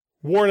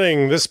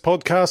Warning, this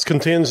podcast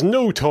contains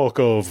no talk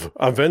of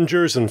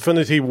Avengers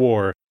Infinity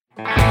War.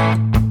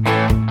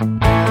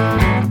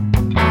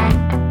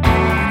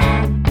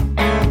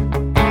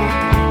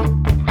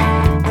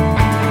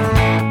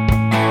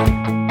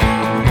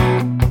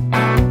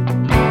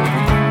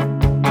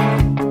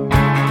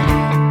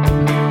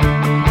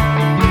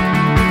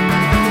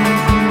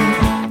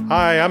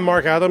 Hi, I'm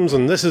Mark Adams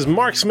and this is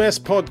Marksmess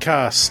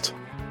Podcast.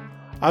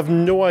 I've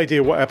no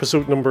idea what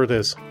episode number it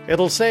is.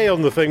 It'll say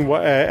on the thing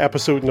what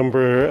episode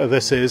number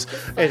this is.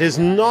 It is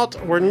not,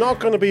 we're not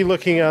going to be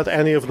looking at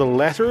any of the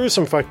letters.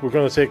 In fact, we're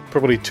going to take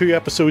probably 2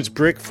 episodes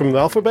break from the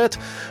alphabet.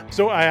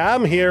 So I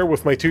am here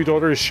with my 2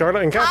 daughters,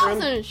 Charlotte and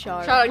Catherine.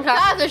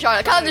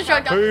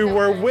 Who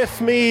were with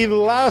me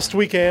last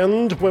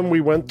weekend when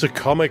we went to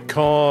Comic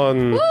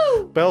Con.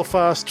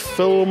 Belfast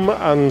Film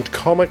and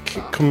Comic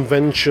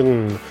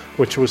Convention,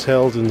 which was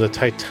held in the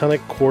Titanic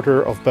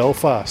Quarter of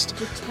Belfast.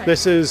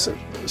 This is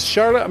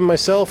Charlotte and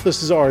myself.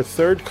 This is our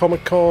 3rd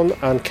Comic Con,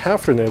 and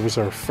Catherine, it was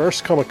her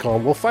first Comic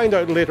Con. We'll find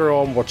out later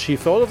on what she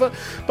thought of it.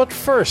 But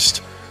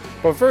first,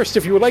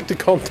 if you would like to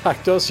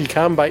contact us, you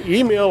can by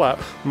email at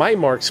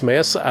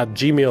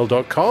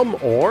mymarksmess@gmail.com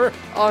or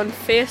on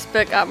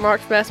Facebook at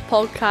Marksmess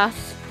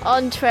Podcast,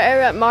 on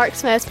Twitter at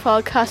Marksmess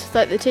Podcast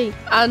without the T,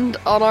 and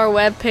on our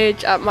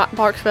webpage at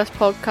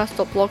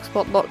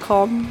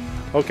marksmesspodcast.blogspot.com.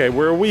 Okay,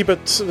 we're a wee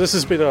bit... This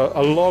has been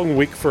a long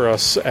week for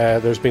us.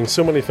 There's been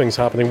so many things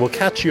happening. We'll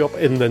catch you up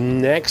in the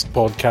next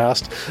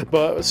podcast.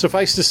 But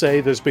suffice to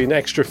say, there's been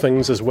extra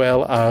things as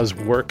well as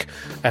work.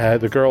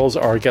 The girls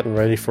are getting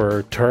ready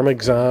for term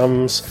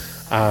exams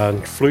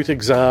and flute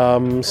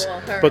exams.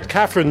 But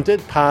Catherine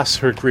did pass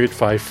her grade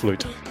 5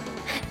 flute.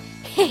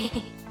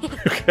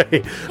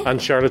 Okay,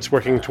 and Charlotte's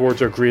working towards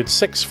her grade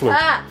 6 flute.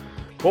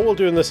 What we'll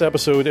do in this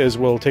episode is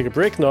we'll take a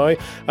break now,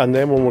 and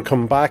then when we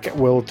come back,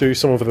 we'll do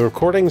some of the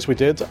recordings we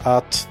did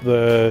at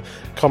the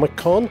Comic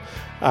Con,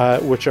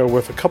 which are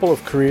with a couple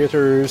of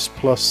creators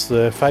plus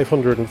the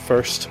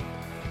 501st.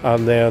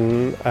 And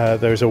then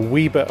there's a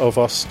wee bit of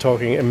us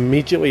talking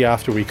immediately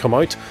after we come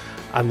out,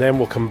 and then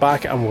we'll come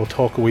back and we'll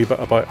talk a wee bit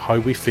about how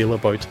we feel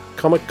about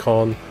Comic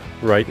Con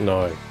right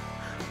now.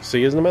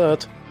 See you in a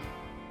minute.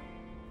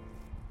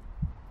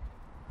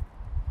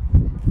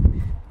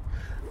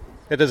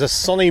 It is a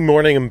sunny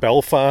morning in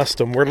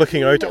Belfast, and we're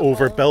looking out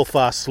over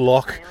Belfast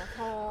Lough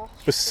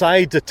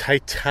beside the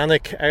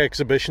Titanic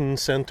Exhibition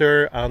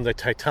Centre and the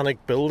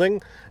Titanic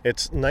building.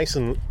 It's nice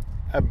and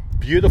a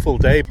beautiful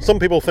day. Some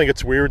people think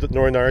it's weird that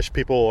Northern Irish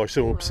people are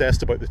so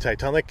obsessed about the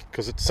Titanic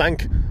because it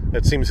sank.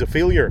 It seems a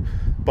failure.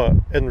 But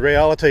in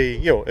reality,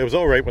 it was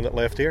alright when it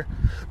left here.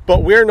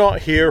 But we're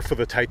not here for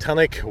the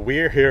Titanic.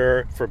 We're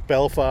here for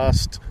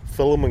Belfast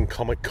Film and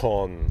Comic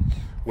Con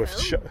with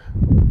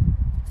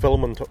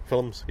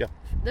films, yeah.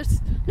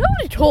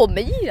 Nobody told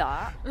me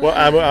that.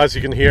 Well, as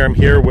you can hear, I'm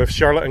here with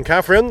Charlotte and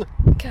Catherine.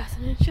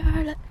 Catherine and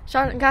Charlotte.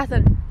 Charlotte and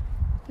Catherine.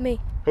 Me.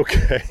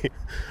 Okay.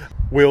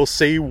 We'll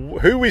see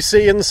who we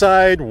see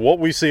inside, what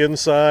we see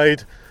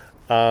inside,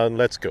 and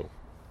let's go.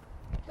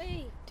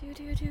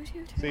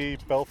 See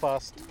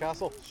Belfast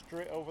Castle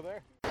straight over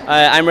there.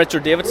 I'm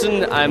Richard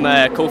Davidson. I'm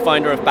a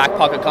co-founder of Back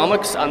Pocket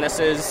Comics, and this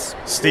is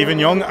Stephen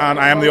Young, and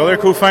I am the other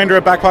co-founder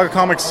of Back Pocket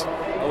Comics.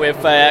 We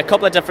have a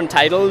couple of different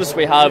titles.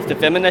 We have the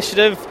Vim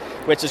Initiative,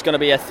 which is going to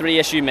be a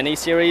 3-issue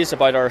mini-series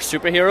about our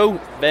superhero,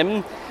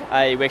 Vim.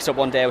 He wakes up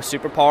one day with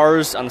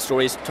superpowers, and the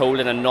story is told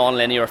in a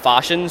non-linear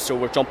fashion, so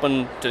we're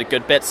jumping to the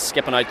good bits,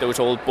 skipping out those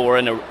old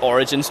boring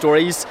origin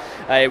stories.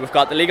 We've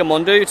got the Liga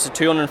Mundo. It's a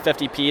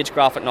 250-page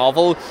graphic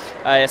novel.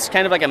 It's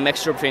kind of like a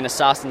mixture between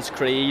Assassin's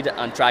Creed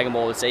and Dragon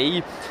Ball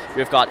Z.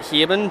 We've got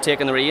Haven,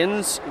 Taking the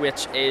Reins,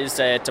 which is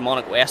a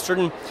demonic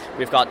western.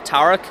 We've got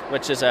Tarek,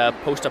 which is a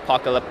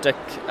post-apocalyptic...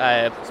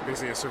 It's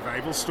basically a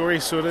survival story,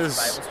 so it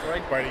is.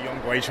 About a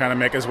young boy trying to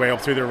make his way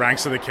up through the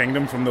ranks of the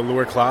kingdom from the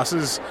lower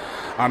classes.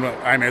 And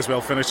I may as well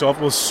finish off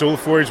with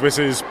Soulforge, which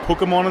is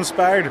Pokemon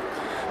inspired.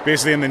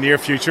 Basically, in the near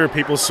future,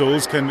 people's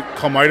souls can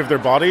come out of their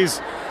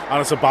bodies,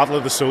 and it's a battle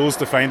of the souls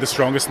to find the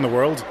strongest in the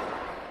world.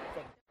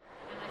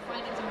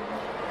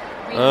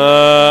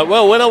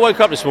 Well, when I woke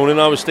up this morning,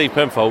 I was Steve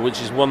Penfold,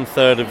 which is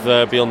 1/3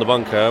 of Beyond the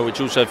Bunker, which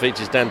also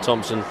features Dan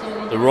Thompson,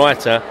 the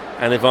writer,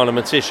 and Ivana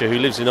Matisha, who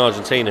lives in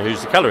Argentina,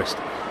 who's the colourist.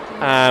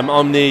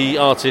 I'm the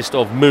artist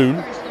of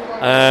Moon.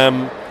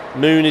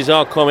 Moon is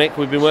our comic.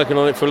 We've been working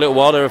on it for a little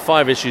while. There are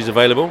 5 issues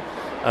available,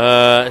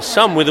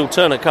 some with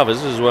alternate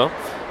covers as well.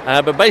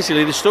 But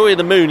basically, the story of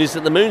the moon is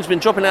that the moon's been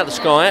dropping out the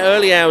sky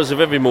early hours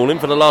of every morning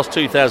for the last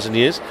 2,000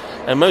 years,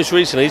 and most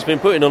recently it's been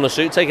putting on a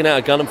suit, taking out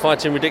a gun and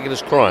fighting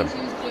ridiculous crime.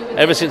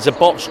 Ever since a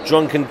botched,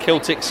 drunken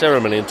Celtic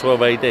ceremony in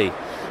 12 AD.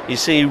 You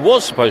see, he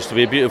was supposed to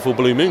be a beautiful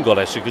blue moon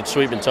goddess who could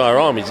sweep entire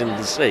armies into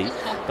the sea,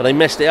 but they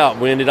messed it up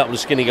and we ended up with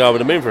a skinny guy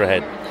with a moon for a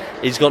head.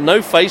 He's got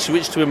no face with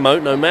which to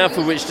emote, no mouth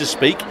with which to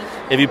speak.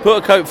 If you put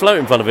a Coke float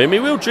in front of him, he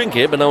will drink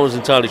it, but no one's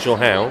entirely sure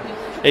how.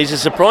 He's a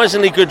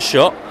surprisingly good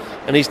shot,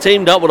 and he's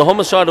teamed up with a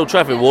homicidal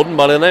traffic warden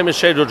by the name of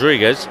Shade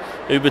Rodriguez,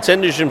 who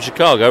pretended he's from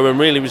Chicago and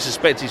really we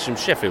suspect he's from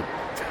Sheffield.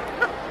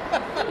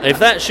 If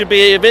that should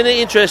be of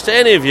any interest to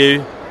any of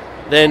you,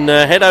 then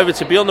head over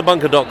to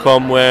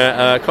beyondthebunker.com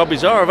where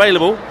copies are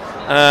available.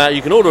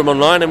 You can order them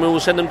online and we will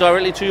send them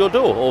directly to your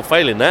door, or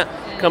failing that,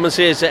 come and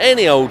see us at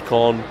any old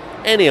con,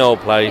 any old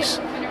place,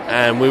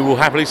 and we will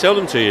happily sell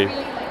them to you.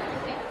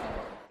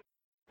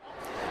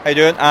 How you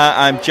doing?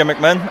 I'm Jim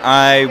McMinn.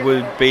 I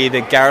would be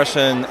the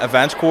Garrison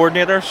Events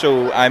Coordinator,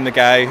 so I'm the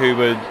guy who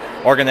would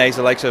organise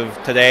the likes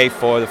of today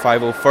for the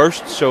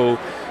 501st. So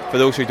for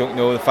those who don't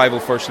know, the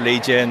 501st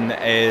Legion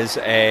is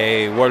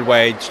a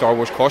worldwide Star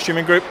Wars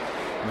costuming group.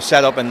 It was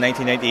set up in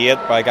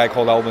 1998 by a guy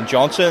called Alvin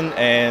Johnson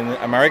in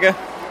America,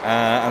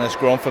 and it's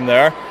grown from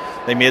there.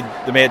 They made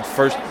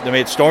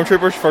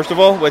stormtroopers first of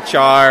all, which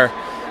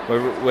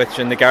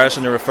in the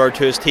garrison are referred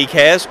to as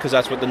TKs because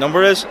that's what the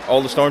number is.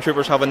 All the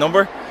stormtroopers have a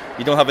number.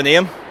 You don't have a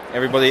name.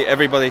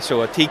 Everybody.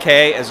 So a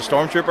TK is a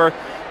stormtrooper.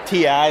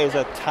 TI is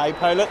a TIE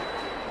pilot.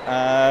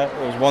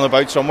 There's one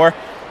about somewhere.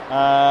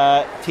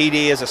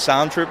 TD is a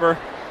sand trooper.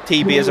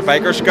 TB is a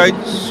biker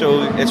scout.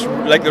 So it's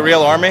like the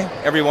real army.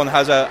 Everyone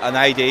has an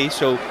ID.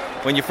 So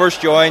when you first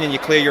join and you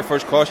clear your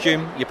first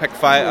costume, you pick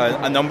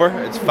a number.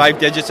 It's 5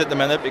 digits at the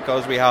minute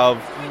because we have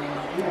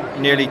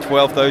nearly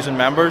 12,000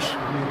 members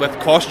with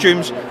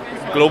costumes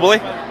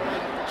globally.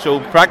 So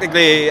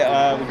practically,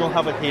 we don't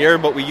have it here,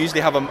 but we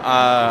usually have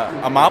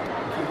a map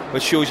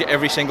which shows you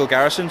every single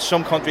garrison.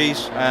 Some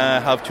countries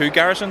have 2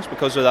 garrisons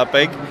because they're that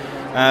big.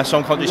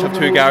 Some countries have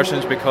 2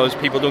 garrisons because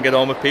people don't get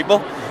on with people.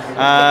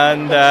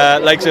 And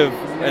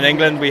in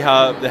England, they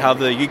have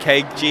the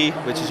UKG,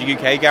 which is a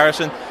UK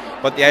garrison,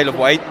 but the Isle of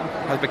Wight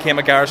has become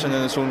a garrison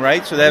in its own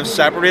right. So they've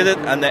separated,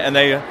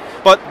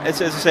 but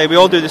as I say, we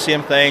all do the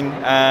same thing.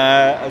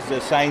 As the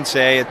signs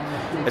say,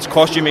 it's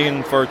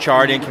costuming for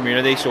charity and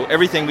community. So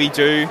everything we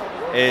do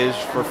is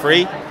for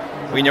free.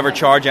 We never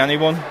charge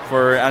anyone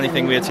for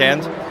anything we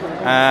attend.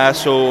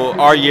 So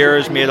our year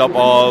is made up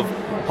of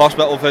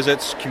hospital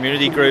visits,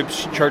 community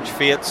groups, church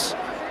fetes,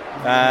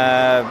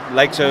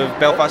 likes of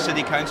Belfast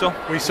City Council.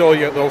 We saw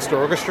you at the Ulster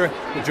Orchestra,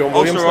 the John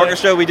Williams Ulster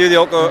Orchestra. We did the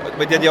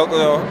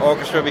Ulster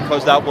Orchestra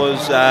because that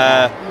was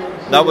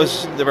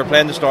they were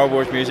playing the Star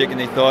Wars music and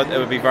they thought it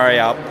would be very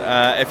apt.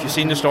 If you've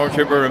seen the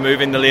stormtrooper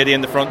removing the lady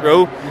in the front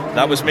row,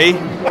 that was me.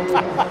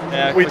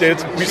 We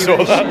saw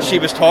that. She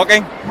was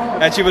talking,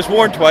 and she was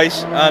warned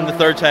twice, and the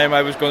third time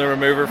I was going to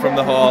remove her from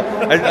the hall,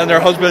 and her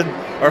husband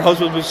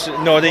was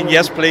nodding,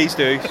 yes, please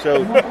do.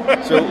 So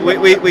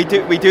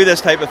we do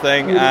this type of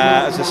thing.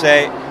 As I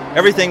say,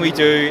 everything we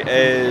do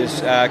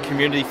is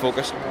community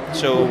focused.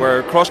 So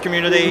we're cross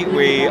community.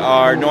 We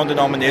are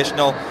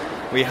non-denominational.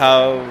 We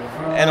have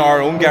in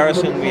our own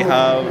garrison. We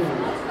have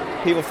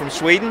people from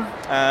Sweden,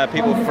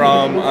 people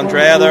from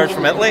Andrea there's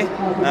from Italy.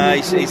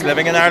 He's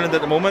living in Ireland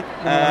at the moment.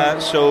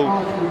 So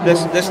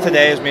this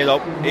today is made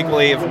up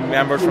equally of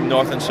members from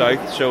North and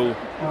South. So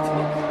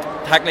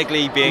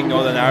technically, being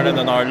Northern Ireland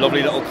and our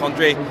lovely little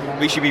country,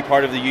 we should be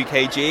part of the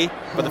UKG,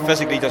 but it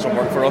physically doesn't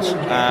work for us.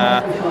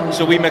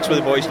 So we mix with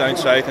the boys down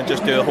south and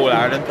just do a whole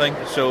Ireland thing.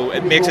 So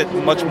it makes it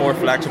much more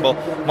flexible,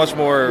 much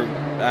more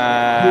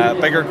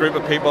bigger group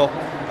of people,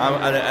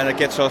 and it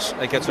gets us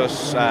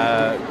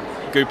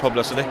good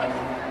publicity.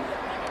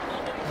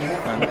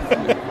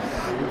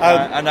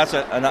 And that's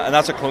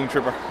a clone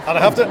trooper. And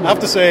I have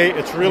to say,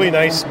 it's really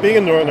nice being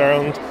in Northern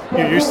Ireland.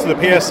 You're used to the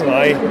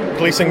PSNI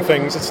policing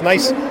things. It's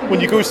nice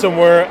when you go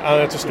somewhere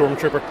and it's a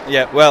stormtrooper.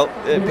 Yeah, well,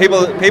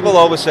 people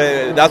always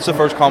say that's the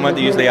first comment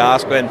they usually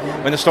ask when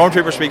the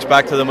stormtrooper speaks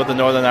back to them with the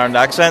Northern Ireland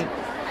accent.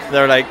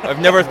 They're like, I've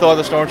never thought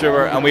of a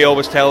stormtrooper, and we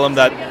always tell them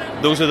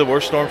that those are the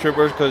worst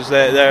stormtroopers because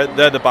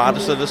they're the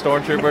baddest of the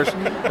stormtroopers.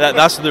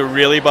 That's the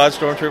really bad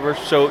stormtroopers.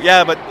 So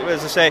yeah, but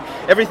as I say,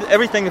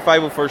 everything the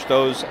 501st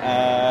does,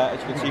 as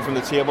you can see from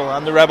the table,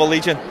 and the Rebel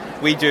Legion,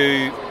 we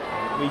do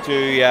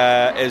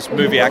is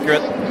movie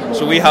accurate.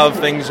 So we have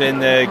things in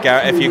the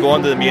if you go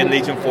onto the main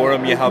Legion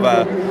forum,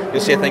 you'll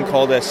see a thing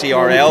called a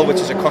CRL, which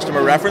is a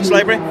customer reference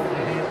library.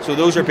 So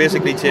those are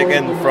basically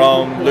taken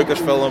from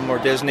Lucasfilm or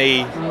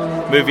Disney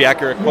movie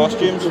accurate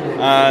costumes,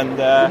 and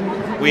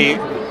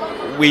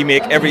we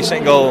make every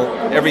single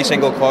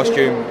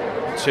costume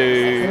so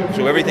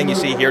everything you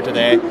see here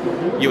today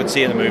you would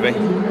see in the movie,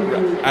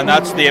 and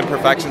that's the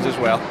imperfections as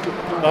well.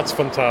 That's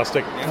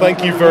fantastic.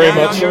 Thank you very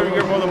much.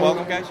 You're more than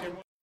welcome, guys.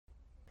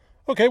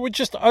 Okay, we're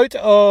just out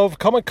of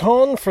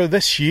Comic-Con for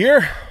this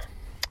year.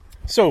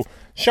 So,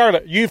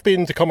 Charlotte, you've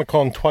been to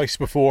Comic-Con twice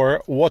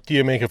before. What do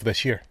you make of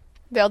this year?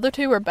 The other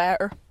 2 were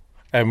better.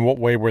 In what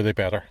way were they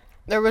better?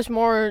 There was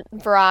more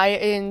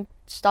variety and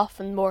stuff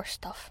and more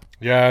stuff.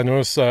 Yeah, I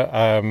noticed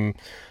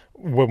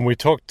when we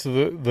talked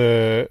to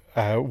the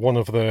one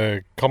of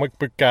the comic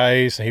book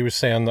guys, he was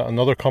saying that in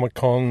other Comic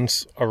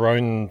Cons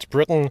around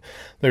Britain,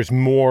 there's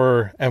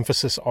more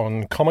emphasis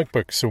on comic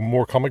books, so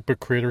more comic book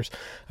creators.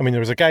 I mean, there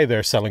was a guy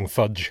there selling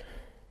fudge.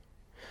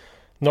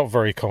 Not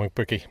very comic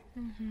booky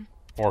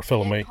or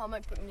filmy.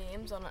 Comic book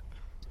names on it.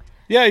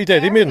 Yeah, he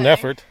did. He made an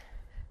effort.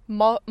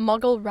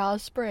 Muggle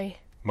Raspberry.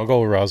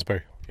 Muggle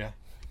Raspberry. Yeah.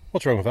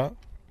 What's wrong with that?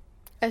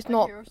 It's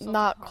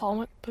not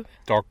comic book.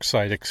 Dark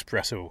Side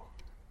Espresso.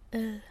 I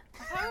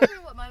can't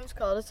remember what mine was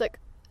called. It's like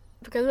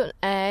because of an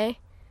A.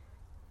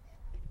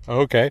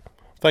 Okay.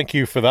 Thank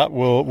you for that.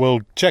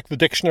 We'll check the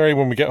dictionary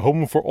when we get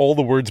home for all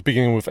the words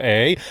beginning with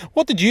A.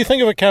 What did you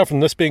think of it, Catherine,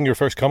 this being your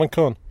first Comic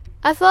Con?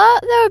 I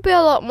thought there would be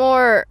a lot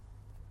more,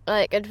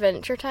 like,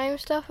 Adventure Time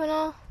stuff and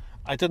all.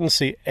 I didn't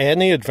see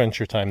any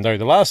Adventure Time. Now,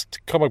 the last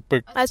comic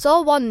book... I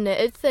saw one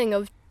knitted thing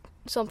of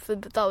something,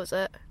 but that was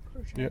it.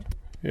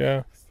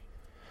 Yeah.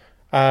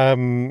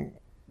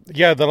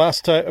 The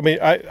last time... I mean,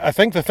 I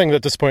think the thing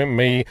that disappointed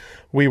me,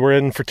 we were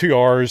in for 2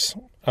 hours,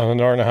 and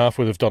an hour and a half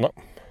would have done it.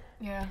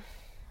 Yeah.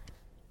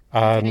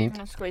 And you couldn't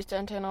even squeezed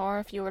into an hour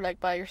if you were, like,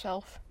 by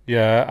yourself.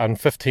 Yeah,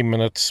 and 15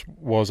 minutes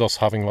was us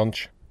having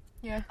lunch.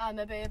 Yeah. And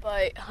maybe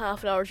about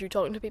half an hour of you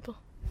talking to people.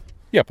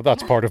 Yeah, but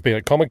that's part of being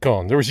at Comic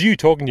Con. There was you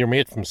talking to your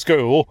mate from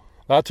school.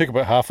 That took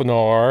about half an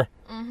hour.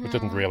 Mm-hmm. It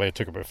didn't really. It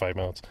took about 5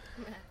 minutes.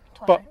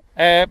 But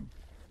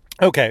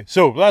okay,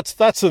 so that's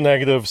the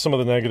negatives. Some of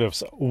the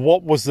negatives.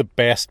 What was the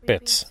best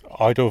bits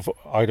out of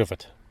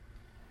it?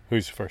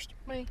 Who's first?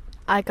 Me.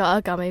 I got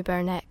a gummy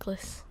bear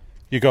necklace.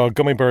 You got a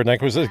gummy bear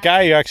necklace. This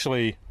guy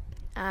actually.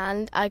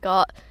 And I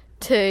got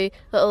 2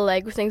 little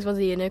Lego things. One's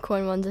a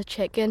unicorn, one's a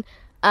chicken.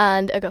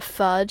 And I got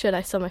fudge, and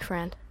I saw my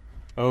friend.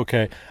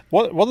 Okay.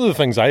 One of the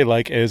things I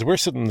like is we're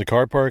sitting in the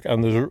car park,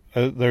 and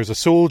there's a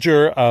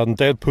soldier and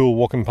Deadpool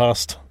walking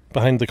past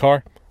behind the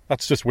car.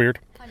 That's just weird.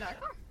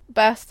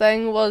 Best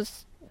thing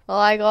was,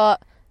 I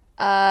got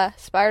a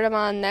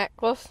Spider-Man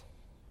necklace,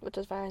 which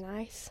is very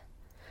nice.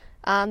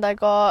 And I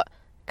got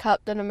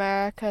Captain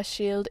America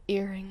shield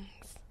earrings.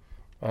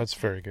 That's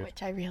very good.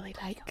 Which I really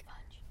like.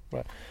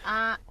 Right.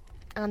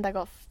 And I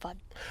got fun.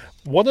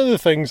 One of the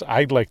things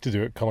I'd like to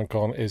do at Comic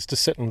Con is to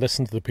sit and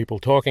listen to the people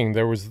talking.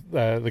 There was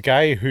the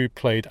guy who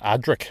played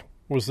Adric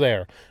was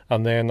there,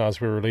 and then as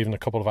we were leaving, a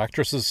couple of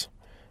actresses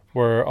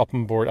were up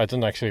on board. I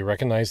didn't actually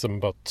recognise them,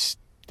 but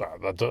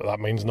that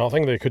means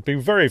nothing. They could be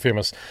very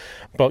famous.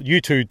 But you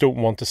two don't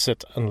want to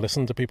sit and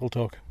listen to people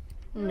talk.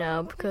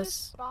 No,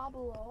 because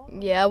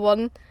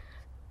one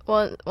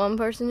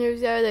person who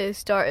was there, they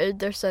started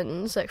their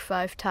sentence like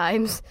 5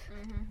 times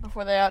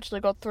before they actually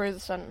got through the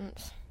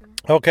sentence.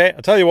 Okay,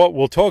 I'll tell you what,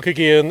 we'll talk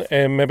again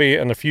maybe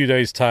in a few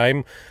days'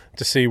 time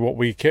to see what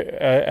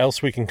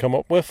else we can come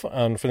up with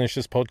and finish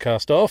this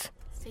podcast off.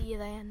 See you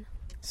then.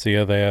 See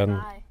you then.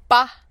 Bye.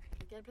 Bye.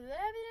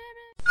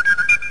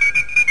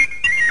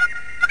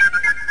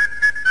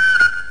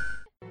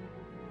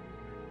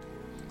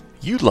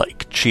 You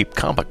like cheap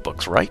comic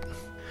books, right?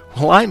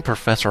 Well, I'm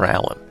Professor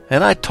Allen,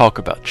 and I talk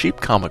about cheap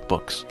comic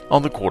books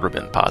on the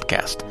Quarterbin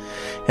Podcast.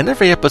 In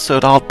every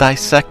episode, I'll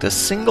dissect a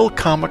single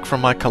comic from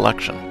my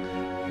collection,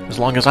 as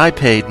long as I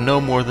paid no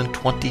more than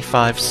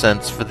 25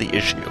 cents for the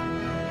issue.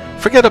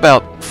 Forget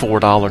about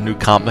 $4 new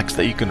comics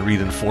that you can read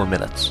in 4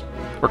 minutes,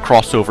 or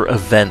crossover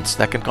events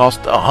that can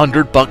cost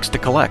 $100 to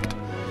collect.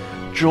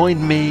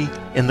 Join me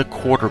in the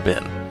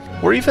Quarterbin,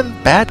 where even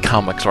bad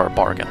comics are a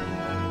bargain,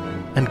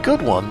 and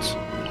good ones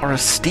are a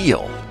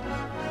steal.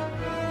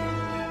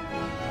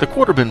 The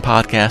Quarterbin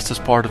Podcast is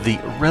part of the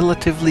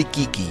Relatively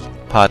Geeky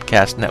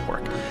Podcast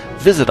Network.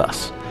 Visit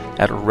us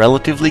at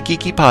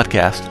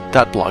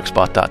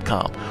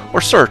relativelygeekypodcast.blogspot.com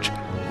or search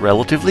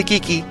Relatively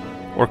Geeky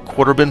or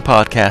Quarterbin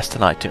Podcast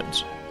in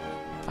iTunes.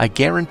 I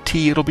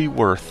guarantee it'll be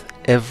worth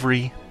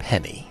every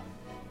penny.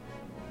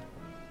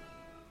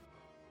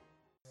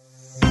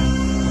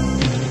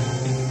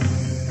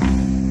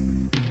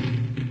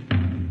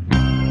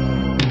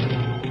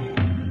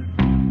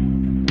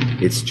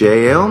 It's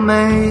JL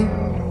May.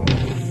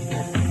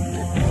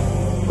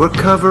 We're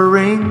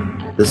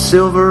covering the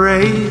Silver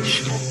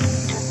Age.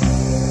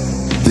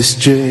 This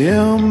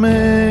JL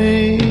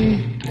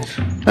May,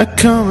 a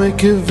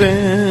comic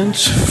event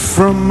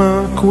from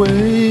Mark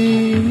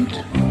Waid.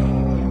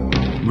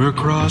 We're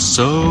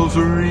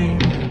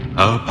crossovering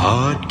a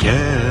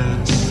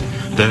podcast.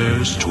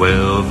 There's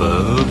 12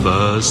 of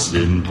us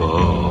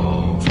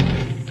involved.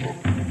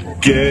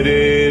 Get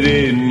it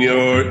in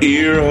your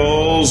ear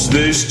holes,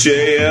 this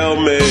JL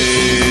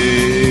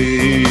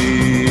May.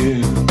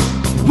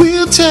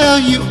 We'll tell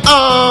you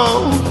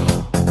all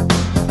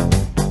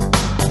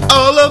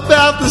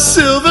about the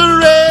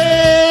Silver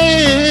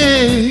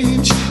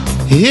Age.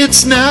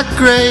 It's not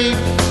great,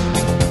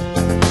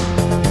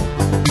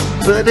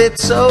 but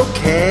it's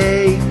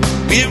okay.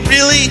 We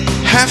really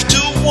have to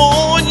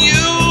warn you,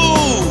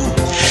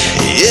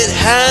 it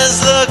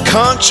has a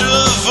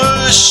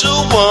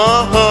controversial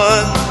one,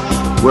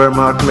 where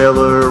Mark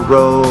Miller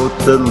wrote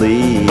the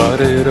lead. But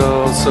it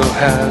also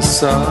has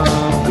some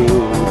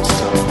good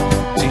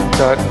stuff. Teen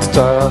Titan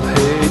style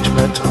Age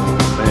Metal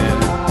Man.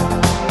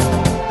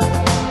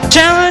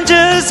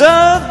 Challenges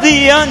of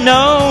the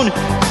unknown.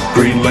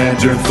 Green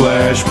Lantern,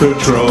 Flash,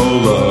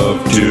 Patrol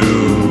of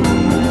Doom.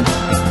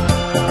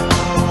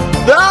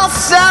 The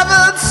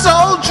 7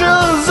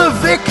 Soldiers of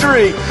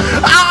Victory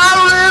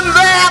are in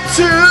there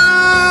too.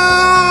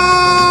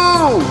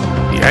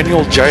 The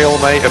annual JL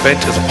May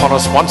event is upon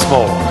us once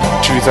more.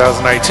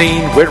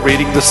 2018, we're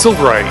reading The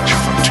Silver Age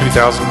from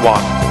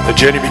 2001. The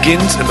journey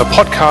begins in the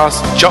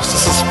podcast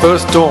Justice's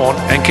First Dawn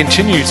and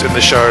continues in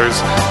the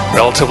shows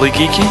Relatively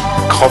Geeky,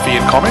 Coffee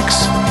and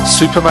Comics,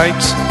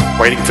 Supermates,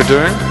 Waiting for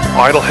Doom,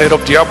 Idlehead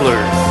of Diablo,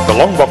 The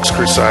Longbox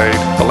Crusade,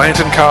 The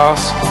Lantern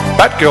Cast,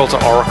 Batgirl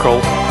to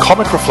Oracle,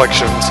 Comic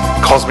Reflections,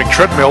 Cosmic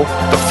Treadmill,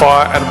 the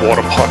Fire and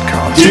Water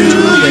Podcast. Do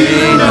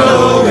you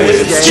know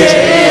it's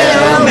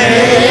JMA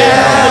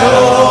at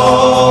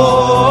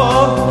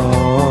all?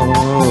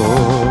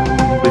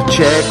 We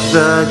checked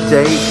the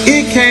date.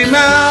 It came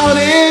out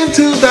in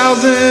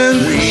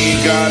 2000. We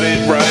got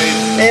it right.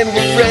 And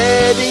we're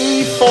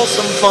ready for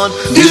some fun.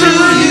 Do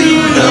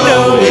you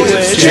know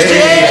it's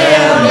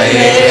JMA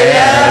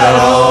at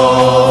all?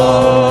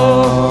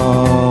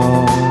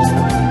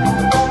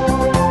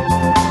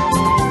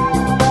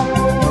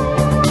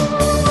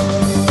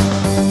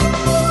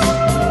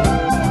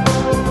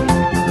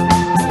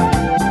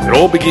 It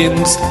all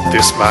begins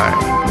this May.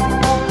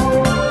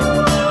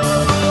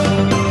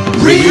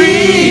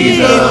 Read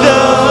the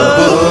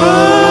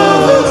books.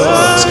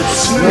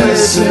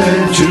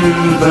 Listen to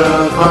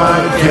the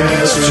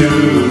podcast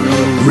too.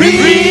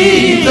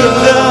 Read the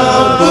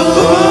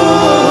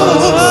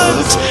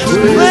books.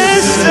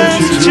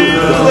 Listen to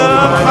the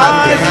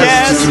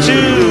podcast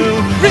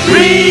too.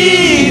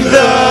 Read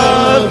the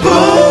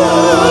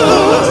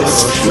books.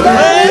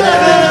 Let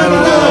them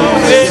know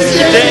it's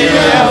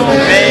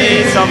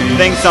JMA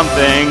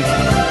something.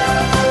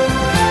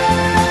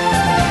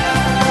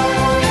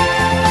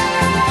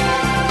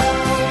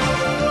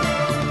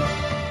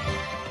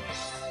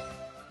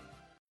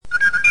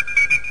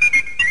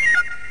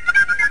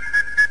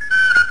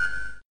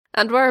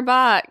 And we're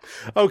back.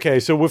 Okay,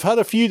 so we've had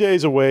a few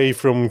days away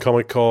from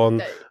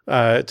Comic-Con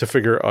to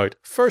figure out.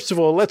 First of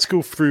all, let's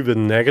go through the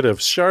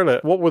negatives.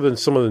 Charlotte, what were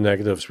some of the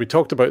negatives? We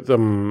talked about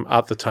them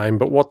at the time,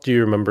 but what do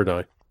you remember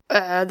now?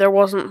 There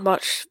wasn't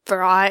much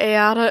variety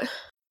at it.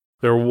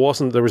 There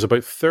was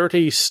about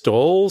 30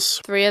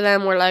 stalls. 3 of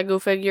them were Lego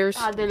figures.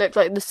 They looked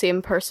like the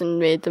same person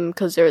made them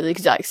because they were the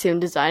exact same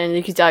design and the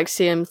exact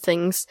same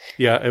things.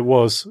 Yeah, it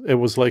was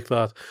like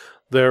that.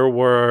 There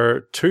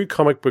were 2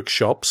 comic book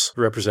shops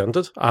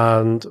represented,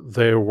 and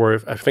there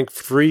were, I think,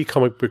 3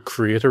 comic book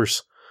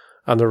creators,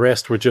 and the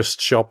rest were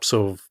just shops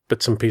of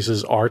bits and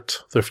pieces,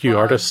 art, the few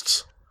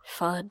artists.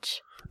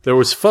 Fudge. There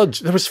was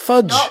fudge.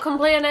 Not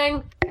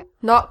complaining.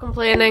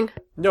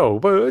 No,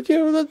 but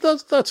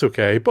that's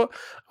okay. But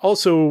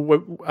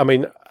also, I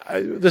mean,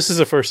 this is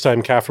the first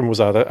time Catherine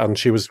was at it, and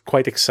she was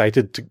quite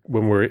excited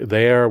when we were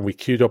there. We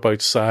queued up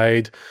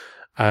outside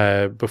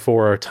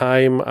before our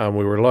time, and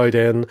we were allowed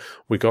in.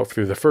 We got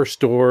through the first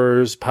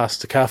doors,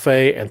 past the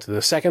cafe, into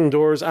the second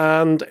doors,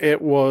 and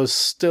it was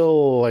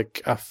still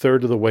like a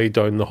third of the way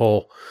down the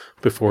hall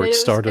before it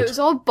started. It was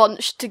all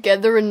bunched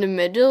together in the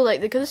middle,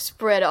 like they could have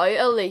spread out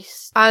at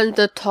least. And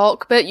the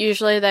talk bit,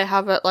 usually they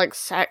have it like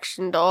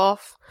sectioned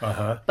off.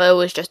 But it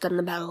was just in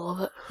the middle of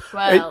it.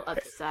 Well,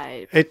 at the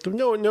side.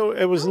 No,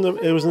 it was in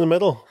the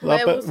middle.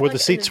 That bit where the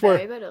seats were.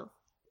 Middle.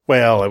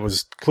 Well, it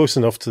was close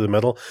enough to the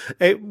middle.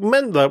 It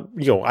meant that,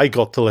 I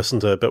got to listen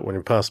to a bit when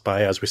we passed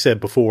by. As we said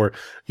before,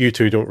 you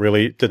two didn't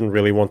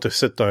really want to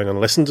sit down and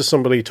listen to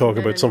somebody talk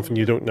about something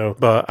you don't know.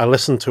 But I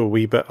listened to a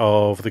wee bit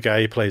of the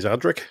guy who plays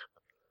Adric.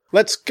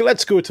 Let's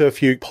go to a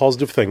few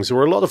positive things. There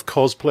were a lot of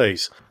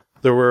cosplays.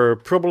 There were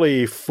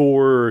probably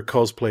 4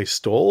 cosplay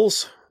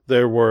stalls.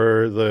 There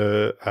were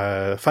the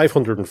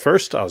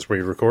 501st, as we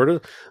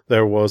recorded.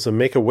 There was the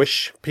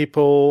Make-A-Wish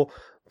people.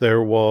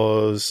 There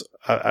was,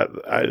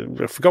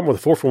 I've forgotten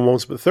what the 4th one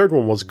was, but the 3rd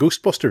one was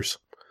Ghostbusters.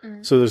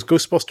 So there's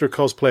Ghostbuster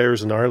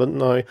cosplayers in Ireland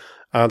now.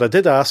 And I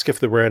did ask if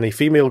there were any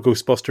female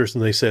Ghostbusters,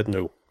 and they said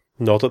no.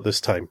 Not at this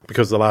time,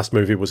 because the last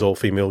movie was all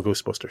female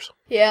Ghostbusters.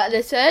 Yeah,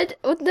 they said,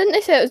 didn't they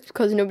say it was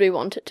because nobody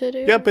wanted to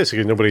do? Yeah,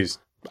 basically nobody's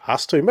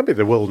asked to. Maybe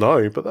they will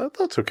now, but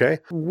that's okay.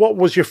 What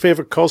was your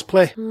favourite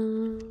cosplay?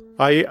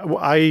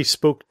 I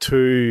spoke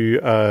to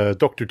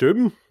Dr.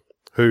 Doom,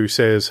 who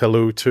says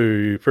hello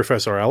to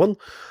Professor Allen.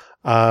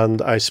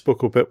 And I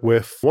spoke a bit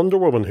with Wonder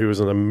Woman, who was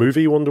in a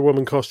movie Wonder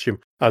Woman costume.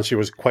 And she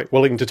was quite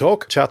willing to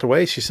chat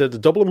away. She said the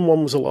Dublin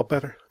one was a lot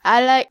better.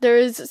 There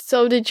was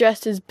somebody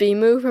dressed as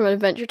BMO from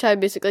Adventure Time,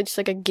 basically just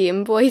like a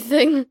Game Boy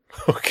thing.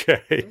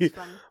 Okay.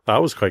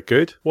 That was quite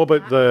good. What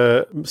about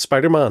the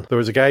Spider-Man? There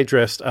was a guy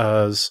dressed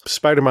as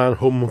Spider-Man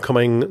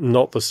Homecoming,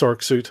 not the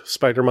Stark suit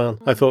Spider-Man.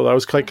 I thought that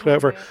was quite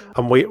clever.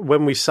 And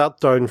when we sat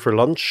down for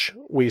lunch,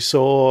 we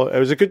saw, it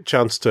was a good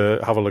chance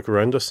to have a look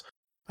around us.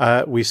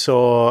 We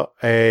saw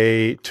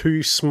 2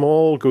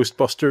 small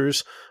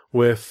Ghostbusters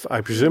with,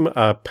 I presume,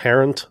 a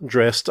parent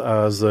dressed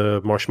as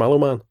the Marshmallow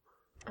Man.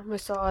 And we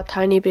saw a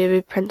tiny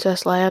baby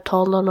Princess Leia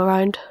toddling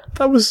around.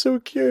 That was so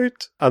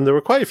cute. And there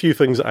were quite a few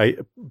things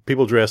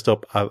people dressed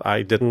up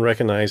I didn't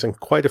recognise, and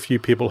quite a few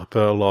people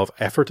put a lot of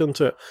effort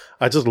into it.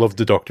 I just loved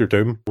the Doctor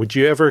Doom. Would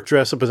you ever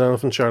dress up as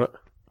anything, Charlotte?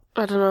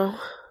 I don't know.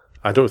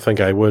 I don't think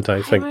I would.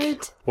 I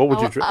think. What would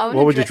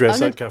you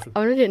dress like, Catherine? I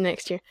want to do it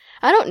next year.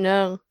 I don't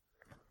know.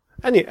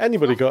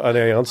 Anybody got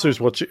any answers?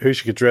 Who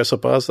she could dress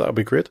up as? That would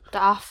be great.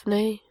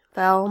 Daphne,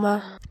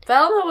 Velma.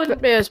 Velma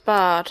wouldn't be as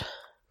bad.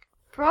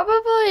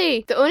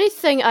 Probably. The only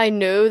thing I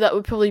know that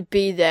would probably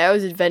be there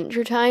was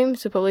Adventure Time,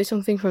 so probably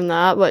something from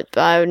that, but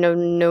I would have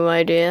no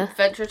idea.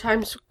 Adventure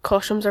Time's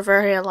costumes are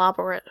very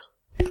elaborate.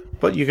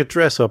 But you could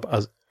dress up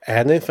as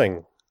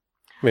anything.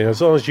 I mean,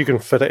 as long as you can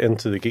fit it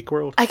into the geek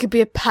world. I could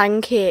be a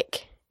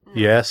pancake.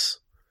 Yes.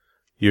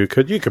 You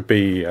could. You could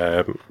be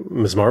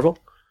Ms. Marvel.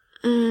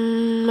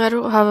 I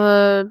don't have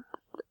a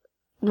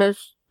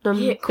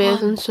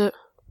bathing suit.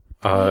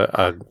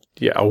 Yeah.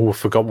 Oh, I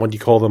forgot what you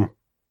call them.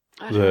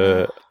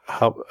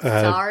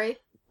 Sorry.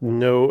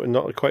 No,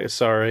 not quite a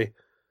sorry.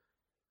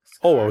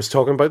 Oh, I was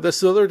talking about this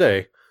the other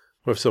day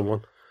with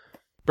someone.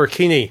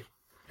 Burkini.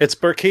 It's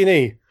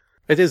burkini.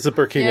 It is the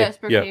burkini. Yeah, it's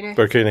burkini. Yeah,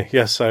 burkini.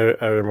 Yes, I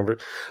remember.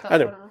 I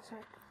know.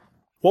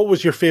 What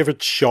was your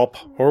favourite shop,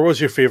 or what was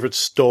your favourite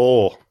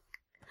stall?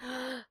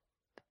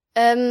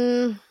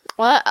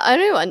 Well, I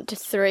only went to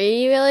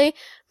 3 really,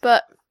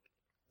 but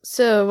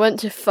so went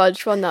to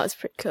Fudge one, that was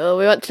pretty cool.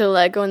 We went to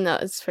Lego one,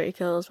 that was pretty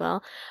cool as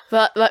well.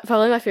 But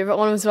probably my favourite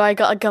one was where I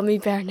got a gummy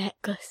bear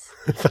necklace.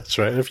 That's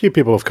right. A few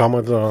people have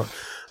commented on it.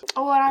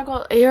 Oh, and I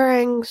got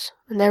earrings,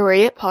 and they were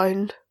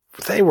 £8.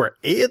 They were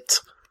 8?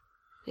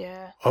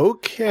 Yeah.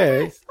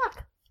 Okay.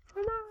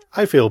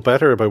 I feel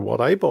better about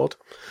what I bought.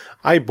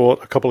 I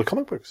bought a couple of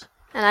comic books.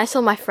 And I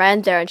saw my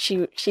friend there, and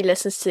she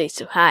listens to these,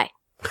 so hi.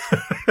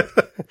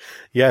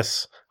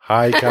 Yes.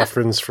 Hi,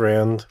 Catherine's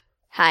friend.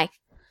 Hi.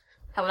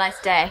 Have a nice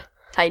day.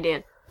 How you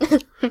doing?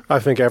 I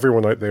think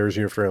everyone out there is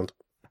your friend.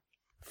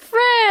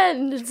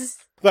 Friends!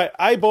 Right,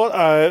 I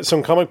bought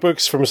some comic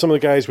books from some of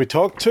the guys we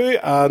talked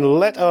to, and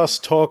let us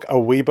talk a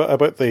wee bit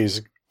about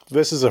these.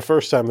 This is the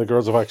first time the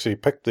girls have actually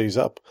picked these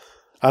up,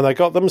 and I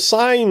got them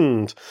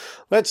signed.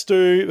 Let's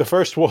do the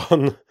first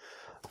one,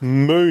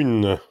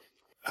 Moon.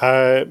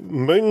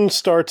 Moon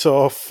starts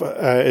off,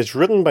 it's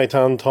written by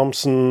Dan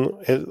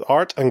Thompson,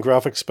 art and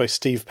graphics by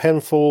Steve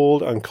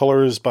Penfold, and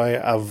colours by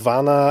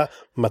Ivana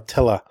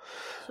Matilla.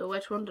 So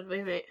which one did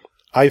we meet?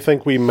 I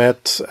think we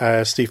met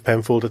Steve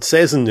Penfold. It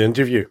says in the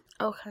interview.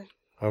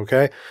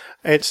 Okay.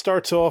 It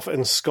starts off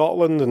in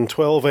Scotland in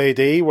 12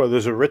 AD, where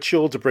there's a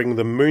ritual to bring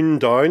the moon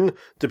down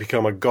to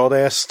become a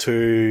goddess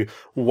to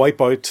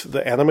wipe out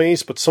the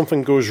enemies, but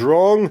something goes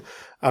wrong,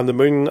 and the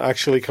moon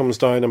actually comes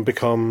down and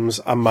becomes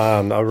a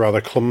man, a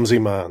rather clumsy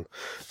man.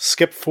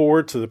 Skip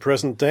forward to the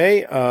present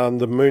day, and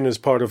the moon is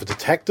part of a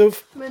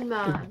detective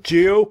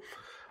duo,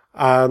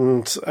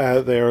 and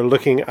they are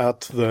looking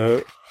at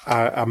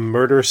a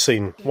murder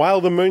scene. While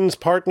the moon's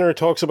partner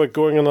talks about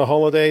going on a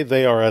holiday,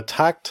 they are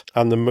attacked,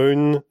 and the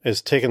moon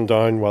is taken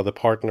down while the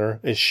partner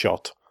is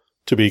shot.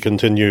 To be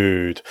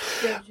continued.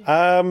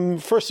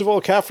 First of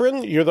all,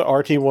 Catherine, you're the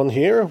arty one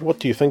here. What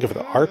do you think of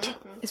the art?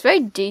 It's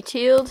very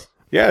detailed.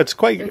 Yeah, it's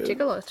quite... It took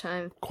a lot of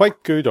time.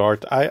 Quite good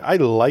art. I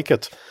like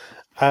it.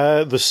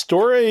 The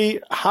story,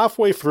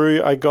 halfway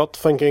through, I got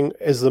thinking,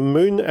 is the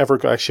moon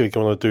ever actually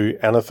going to do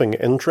anything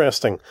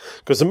interesting?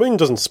 Because the moon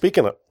doesn't speak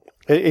in it.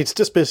 It's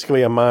just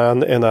basically a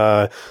man in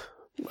a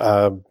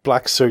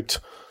black suit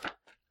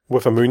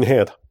with a moon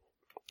head.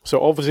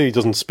 So obviously he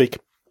doesn't speak.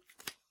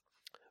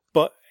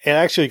 But it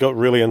actually got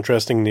really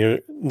interesting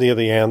near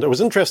the end. It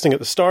was interesting at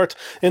the start,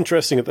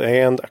 interesting at the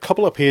end. A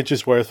couple of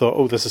pages where I thought,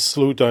 oh, this has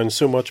slowed down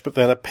so much, but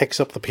then it picks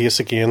up the pace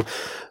again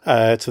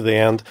to the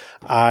end.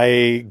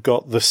 I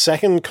got the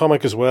second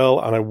comic as well,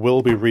 and I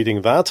will be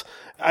reading that.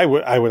 I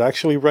would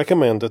actually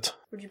recommend it.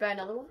 Would you buy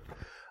another one?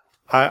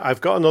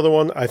 I've got another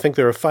one. I think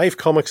there are 5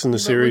 comics in the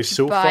series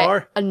so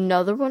far.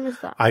 Another one is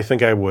that? I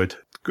think I would.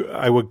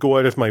 I would go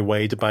out of my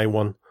way to buy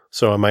one.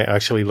 So I might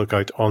actually look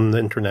out on the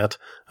internet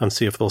and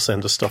see if they'll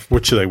send us stuff,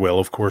 which they will,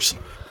 of course.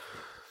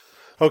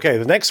 Okay,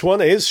 the next one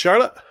is,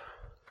 Charlotte?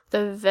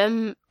 The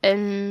Vim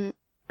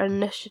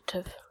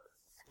Initiative.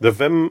 The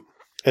Vim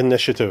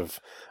Initiative.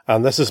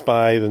 And this is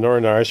by the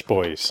Northern Irish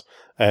Boys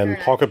and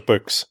Pocket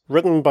Books.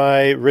 Written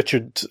by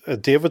Richard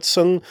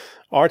Davidson.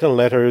 Art and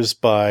letters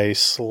by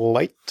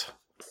Slate.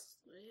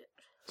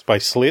 It's by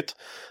Slate.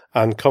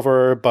 And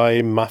cover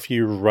by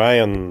Matthew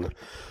Ryan.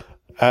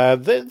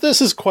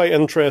 This is quite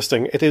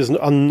interesting. It is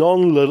a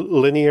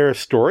non-linear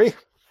story.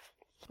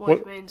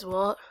 What means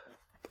what?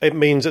 It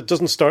means it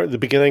doesn't start at the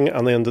beginning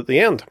and end at the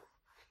end.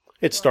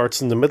 It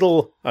starts in the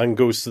middle and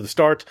goes to the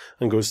start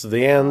and goes to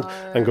the end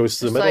and goes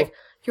to the middle. Like,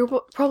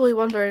 you're probably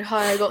wondering how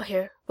I got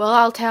here. Well,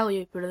 I'll tell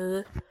you.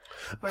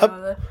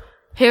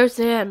 Here's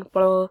the end.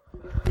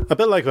 A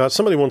bit like that.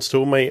 Somebody once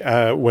told me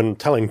when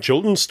telling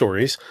children's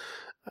stories,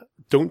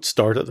 don't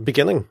start at the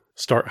beginning.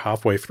 Start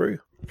halfway through.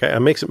 Okay,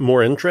 it makes it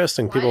more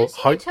interesting. Why did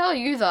I tell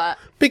you that?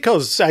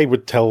 Because I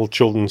would tell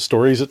children's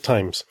stories at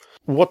times.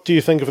 What do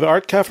you think of the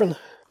art, Catherine?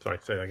 Sorry,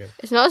 say that again.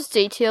 It's not as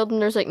detailed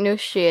and there's like no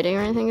shading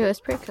or anything. It's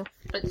pretty cool.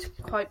 It's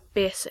quite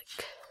basic.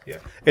 Yeah,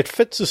 it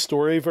fits the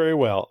story very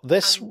well.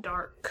 And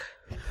dark.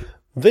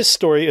 This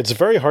story, it's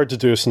very hard to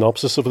do a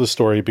synopsis of the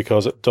story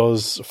because it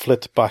does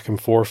flit back and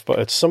forth, but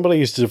it's somebody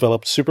who's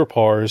developed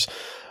superpowers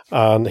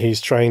and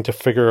he's trying to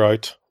figure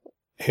out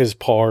his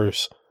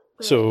powers.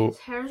 So his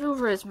hair's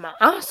over his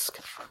mask?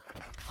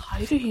 How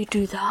do you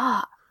do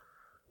that?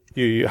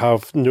 You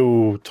have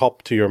no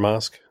top to your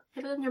mask.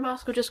 Maybe then your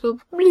mask will just go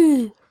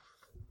bleh.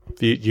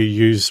 You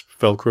use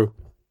Velcro.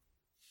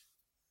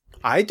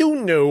 I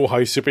don't know how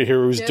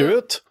superheroes do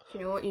it.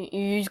 You know what? You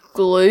use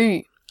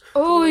glue.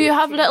 Oh, you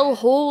have little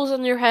holes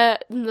in your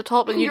head, in the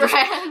top, and you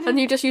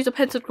just use a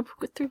pencil to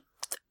poke it through.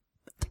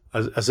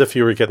 As if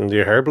you were getting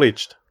your hair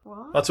bleached.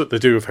 What? That's what they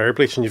do with hair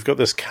bleaching. You've got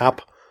this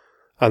cap,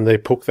 and they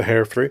poke the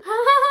hair through.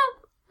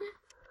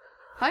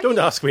 Don't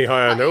ask me how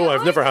I know.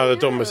 I've never had it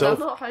done myself.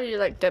 That's not how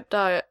you dip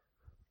dye it.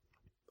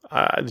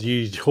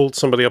 You hold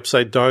somebody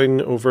upside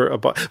down over a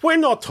We're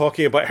not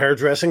talking about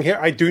hairdressing here.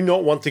 I do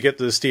not want to get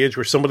to the stage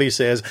where somebody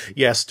says,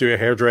 yes, do a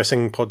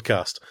hairdressing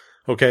podcast.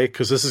 Okay?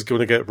 Because this is going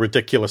to get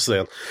ridiculous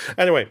then.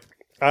 Anyway,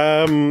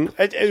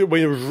 it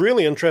was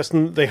really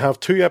interesting. They have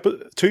two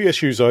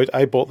issues out.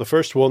 I bought the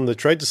first one. They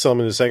tried to sell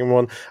me the second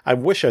one. I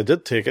wish I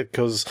did take it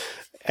because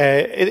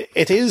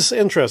it is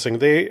interesting.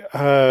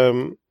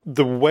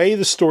 The way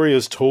the story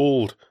is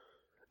told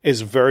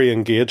is very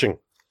engaging.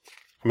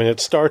 I mean,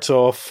 it starts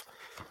off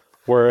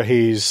where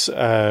he's,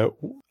 I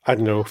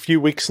don't know, a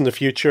few weeks in the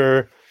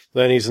future,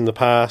 then he's in the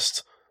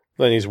past,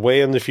 then he's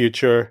way in the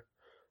future.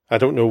 I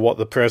don't know what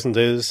the present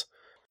is.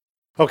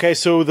 Okay,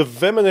 so the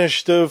Vim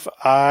Initiative,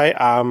 I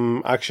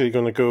am actually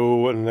going to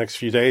go in the next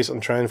few days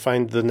and try and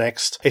find the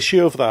next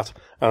issue of that.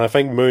 And I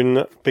think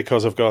Moon,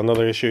 because I've got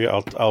another issue,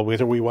 I'll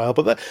wait a wee while.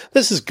 But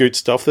this is good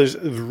stuff. There's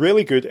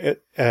really good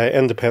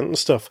independent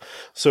stuff.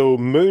 So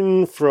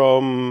Moon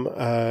from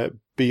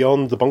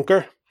Beyond the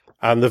Bunker,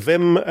 and the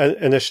Vim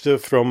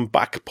Initiative from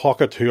Back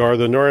Pocket, who are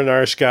the Northern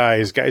Irish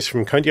guys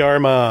from County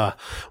Armagh,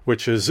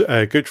 which is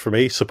good for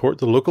me. Support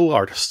the local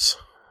artists.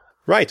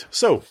 Right,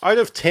 so out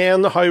of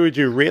 10, how would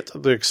you rate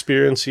the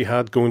experience you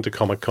had going to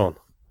Comic-Con?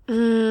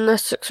 A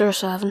 6 or a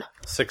 7.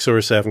 6 or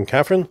a 7.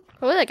 Catherine?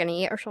 Probably like an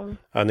 8 or something.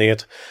 An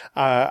 8.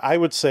 I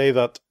would say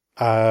that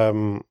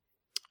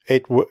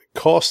it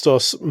cost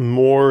us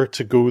more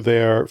to go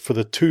there for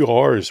the 2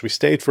 hours. We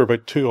stayed for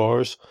about 2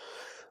 hours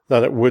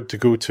than it would to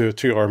go to a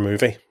 2-hour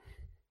movie.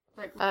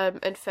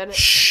 Infinity.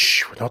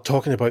 Shh, we're not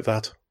talking about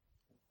that.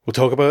 We'll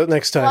talk about it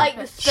next time. Like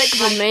the stick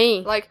for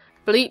me. Like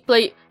bleep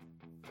bleep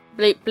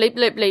bleep bleep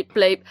bleep bleep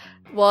bleep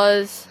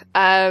was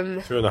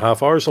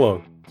 2.5 hours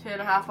long.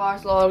 2.5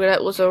 hours long, and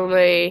it was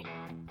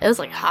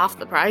like half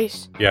the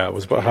price. Yeah, it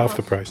was about half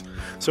the price.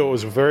 So it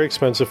was very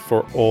expensive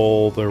for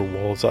all there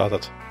was at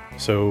it.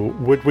 So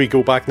would we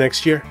go back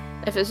next year?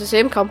 If it's the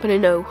same company,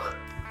 no.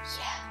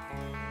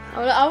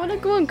 Yeah. I want to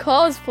go and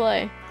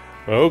cosplay.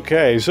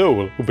 Okay,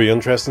 so it'll be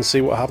interesting to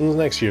see what happens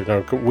next year.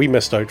 Now, we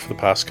missed out for the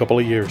past couple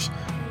of years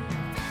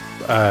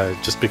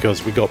just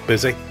because we got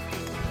busy.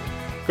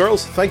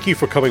 Girls, thank you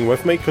for coming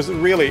with me, because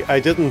really, I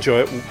did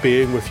enjoy it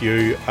being with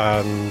you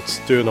and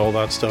doing all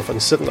that stuff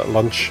and sitting at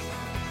lunch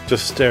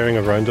just staring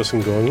around us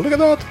and going, look at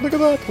that, look at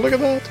that, look at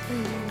that,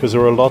 because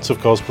there were lots of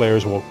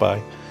cosplayers walk by.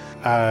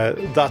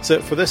 That's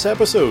it for this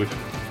episode.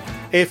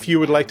 If you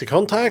would like to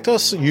contact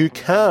us, you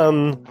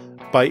can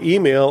by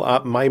email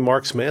at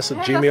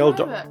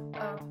mymarksmess@gmail.com.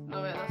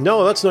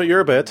 No, that's not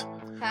your bit.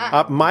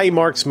 At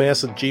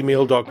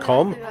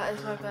mymarksmess@gmail.com. That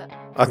is my bit.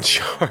 And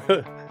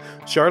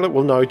Charlotte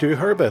will now do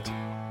her bit.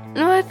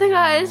 No, I think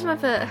that is my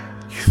bit.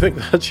 You think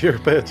that's your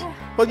bit?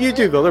 Well, you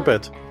do the other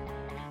bit.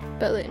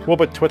 Bit later. What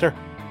about Twitter?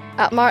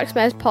 At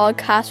marksmess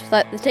podcast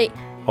without the T.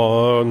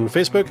 On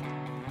Facebook?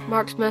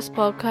 Marksmess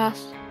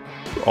Podcast.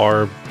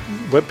 Our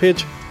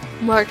webpage?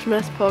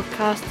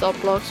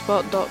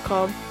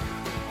 marksmesspodcast.blogspot.com.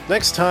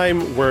 Next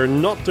time, we're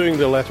not doing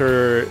the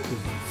letter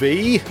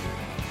V,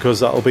 because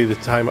that'll be the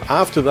time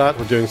after that.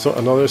 We're doing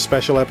another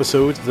special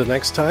episode the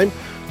next time.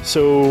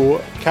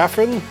 So,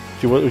 Catherine,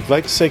 would you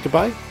like to say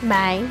goodbye?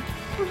 Bye.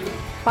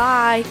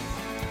 Bye.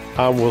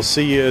 And we'll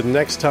see you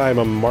next time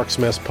on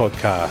Marksmess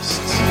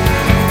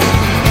Podcasts.